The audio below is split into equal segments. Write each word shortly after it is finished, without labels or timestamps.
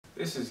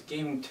This is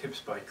Gaming Tips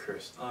by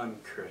Chris. I'm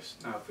Chris.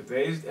 Now for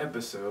today's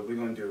episode, we're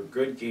going to do a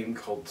good game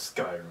called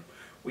Skyrim.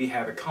 We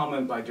had a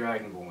comment by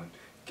Dragonborn.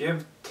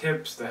 Give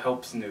tips that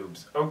helps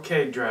noobs.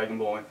 Okay,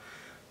 Dragonborn.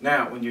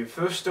 Now, when you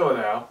first start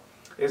out,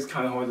 it's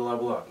kind of hard to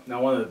level up.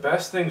 Now, one of the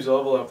best things to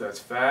level up that's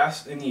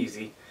fast and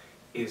easy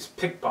is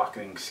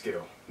pickpocketing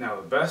skill. Now,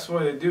 the best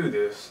way to do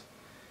this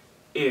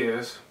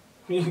is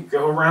you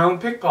go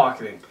around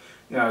pickpocketing.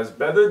 Now, it's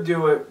better to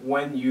do it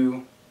when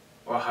you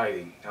are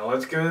hiding. Now,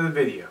 let's go to the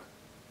video.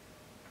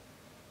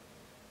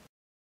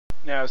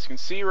 Now, as you can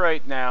see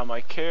right now,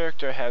 my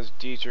character has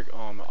Diedrich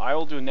armor. I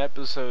will do an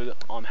episode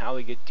on how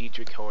to get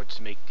Diedrich hearts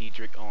to make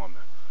Diedrich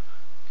armor.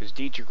 Because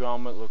Diedrich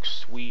armor looks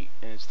sweet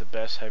and it's the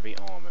best heavy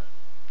armor.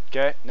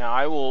 Okay, now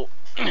I will...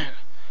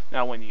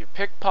 now when you're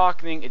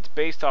pickpocketing, it's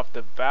based off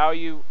the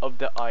value of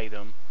the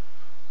item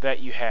that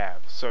you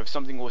have. So if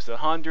something was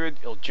 100,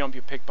 it'll jump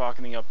your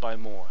pickpocketing up by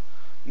more.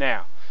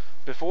 Now,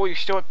 before you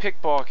start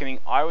pickpocketing,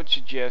 I would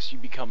suggest you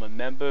become a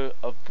member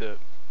of the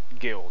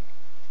guild.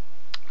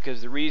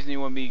 Because the reason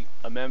you want to be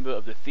a member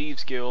of the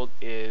Thieves Guild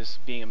is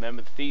being a member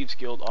of the Thieves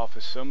Guild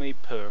offers so many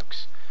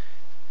perks.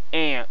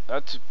 And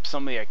that's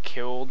somebody I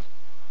killed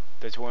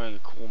that's wearing a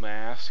cool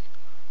mask.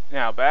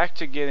 Now, back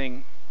to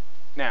getting...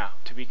 Now,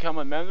 to become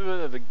a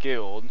member of the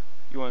guild,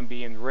 you want to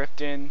be in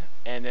Riften,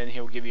 and then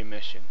he'll give you a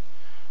mission.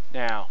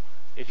 Now,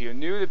 if you're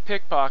new to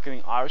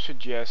pickpocketing, I would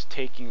suggest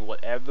taking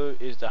whatever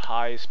is the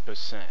highest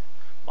percent.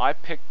 My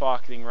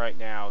pickpocketing right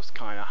now is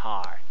kind of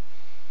high.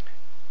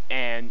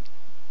 And...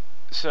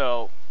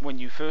 so, when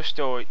you first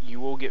start, you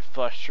will get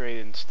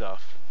frustrated and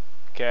stuff,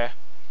 okay?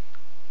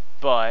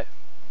 But,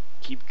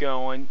 keep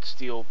going,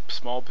 steal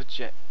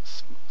the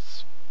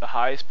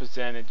highest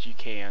percentage you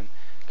can,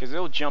 because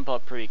it'll jump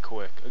up pretty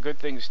quick. A good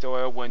thing to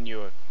start when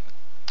you're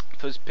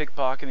first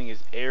pickpocketing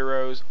is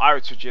arrows. I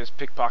would suggest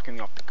pickpocketing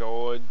off the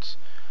guards,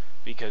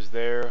 because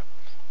there.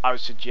 I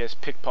would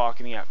suggest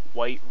pickpocketing at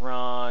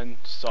Whiterun,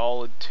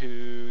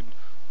 Solitude,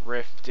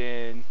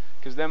 Riften,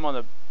 because them are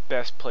the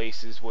best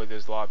places where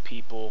there's a lot of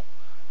people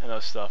and other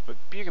stuff, but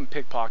you can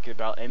pickpocket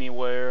about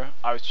anywhere.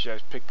 I would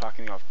suggest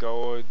pickpocketing off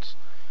guards.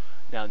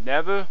 Now,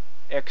 never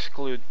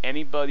exclude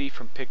anybody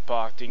from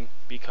pickpocketing,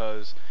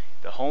 because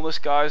the homeless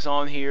guys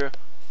on here,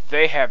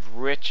 they have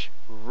rich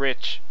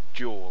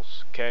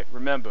jewels. Okay,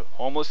 remember,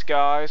 homeless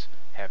guys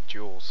have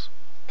jewels.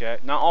 Okay,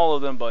 not all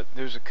of them, but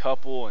there's a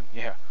couple, and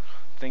yeah,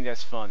 I think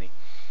that's funny.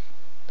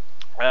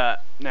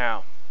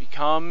 Now,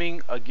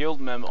 becoming a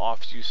guild member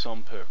offers you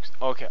some perks.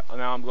 Okay,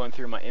 now I'm going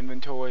through my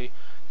inventory.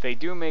 They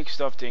do make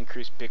stuff to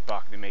increase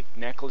pickpocketing. They make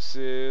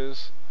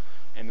necklaces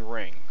and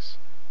rings.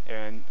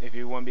 And if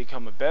you want to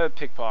become a better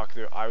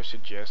pickpocketer, I would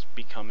suggest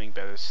becoming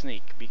better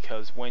sneak.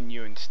 Because when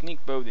you're in sneak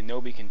mode and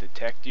nobody can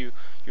detect you,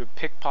 your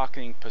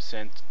pickpocketing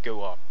percent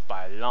go up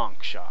by a long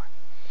shot.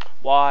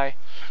 Why?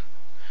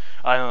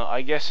 I don't know.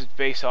 I guess it's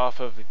based off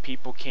of if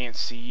people can't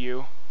see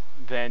you,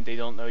 then they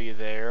don't know you're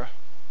there.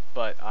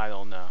 But I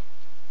don't know.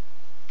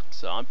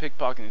 So I'm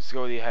pickpocketing.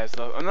 Scotty has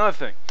another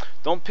thing.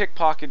 Don't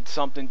pickpocket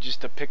something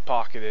just to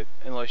pickpocket it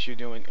unless you're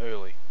doing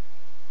early.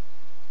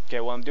 Okay,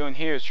 what I'm doing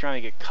here is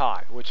trying to get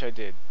caught, which I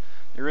did.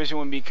 The reason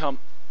when you become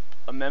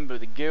a member of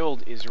the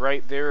guild is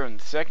right there, and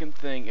the second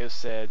thing is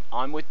said,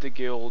 I'm with the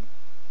guild,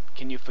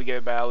 can you forget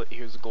about it,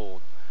 here's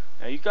gold.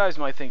 Now you guys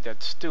might think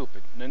that's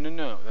stupid.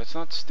 No, that's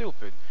not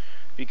stupid.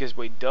 Because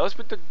what he does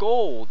with the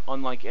gold,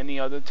 unlike any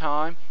other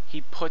time,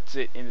 he puts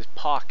it in his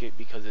pocket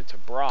because it's a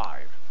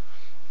bribe.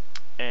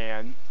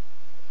 And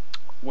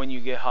when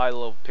you get high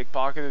level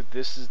pickpocketed,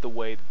 this is the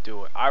way to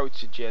do it. I would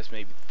suggest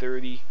maybe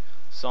 30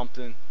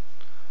 something,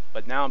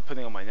 but now I'm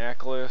putting on my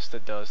necklace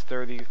that does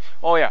 30.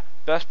 Oh yeah,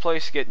 best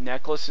place to get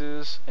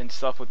necklaces and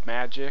stuff with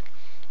magic.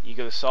 You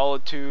go to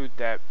Solitude,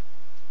 that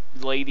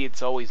lady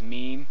it's always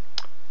mean.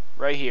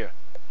 Right here,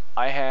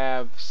 I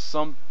have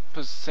some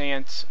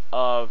percent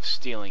of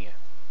stealing it.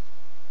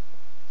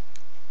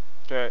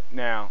 Okay,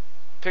 now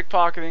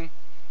pickpocketing,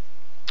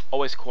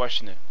 always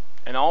question it.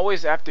 And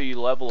always after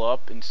you level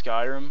up in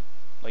Skyrim,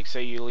 like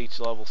say you reach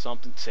level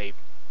something, save.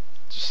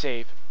 Just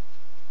save.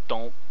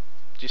 Don't.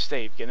 Just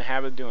save. Get in the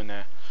habit of doing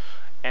that.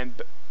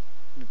 And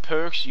the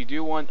perks, you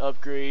do want to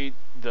upgrade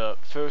the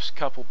first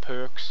couple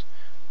perks.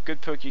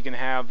 Good perk you can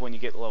have when you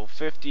get level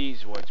 50,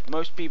 is what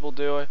most people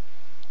do it,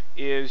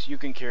 is you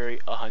can carry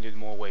 100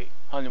 more weight.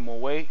 100 more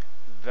weight,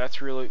 that's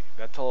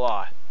a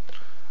lot.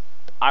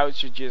 I would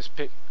suggest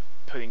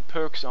putting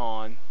perks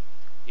on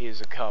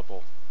is a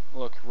couple.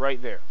 Look,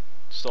 right there.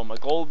 Stole my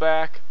gold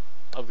back,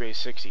 upgrade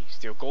 60.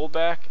 Steal gold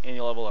back, and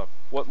you level up.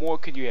 What more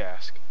could you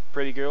ask?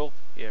 Pretty girl?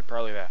 Yeah,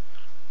 probably that.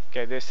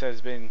 Okay, this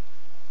has been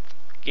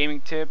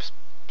Gaming Tips.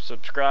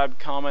 Subscribe,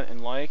 comment,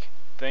 and like.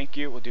 Thank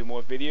you. We'll do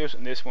more videos,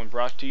 and this one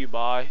brought to you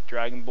by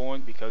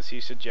Dragonborn because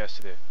he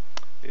suggested it.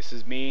 This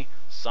is me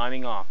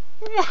signing off.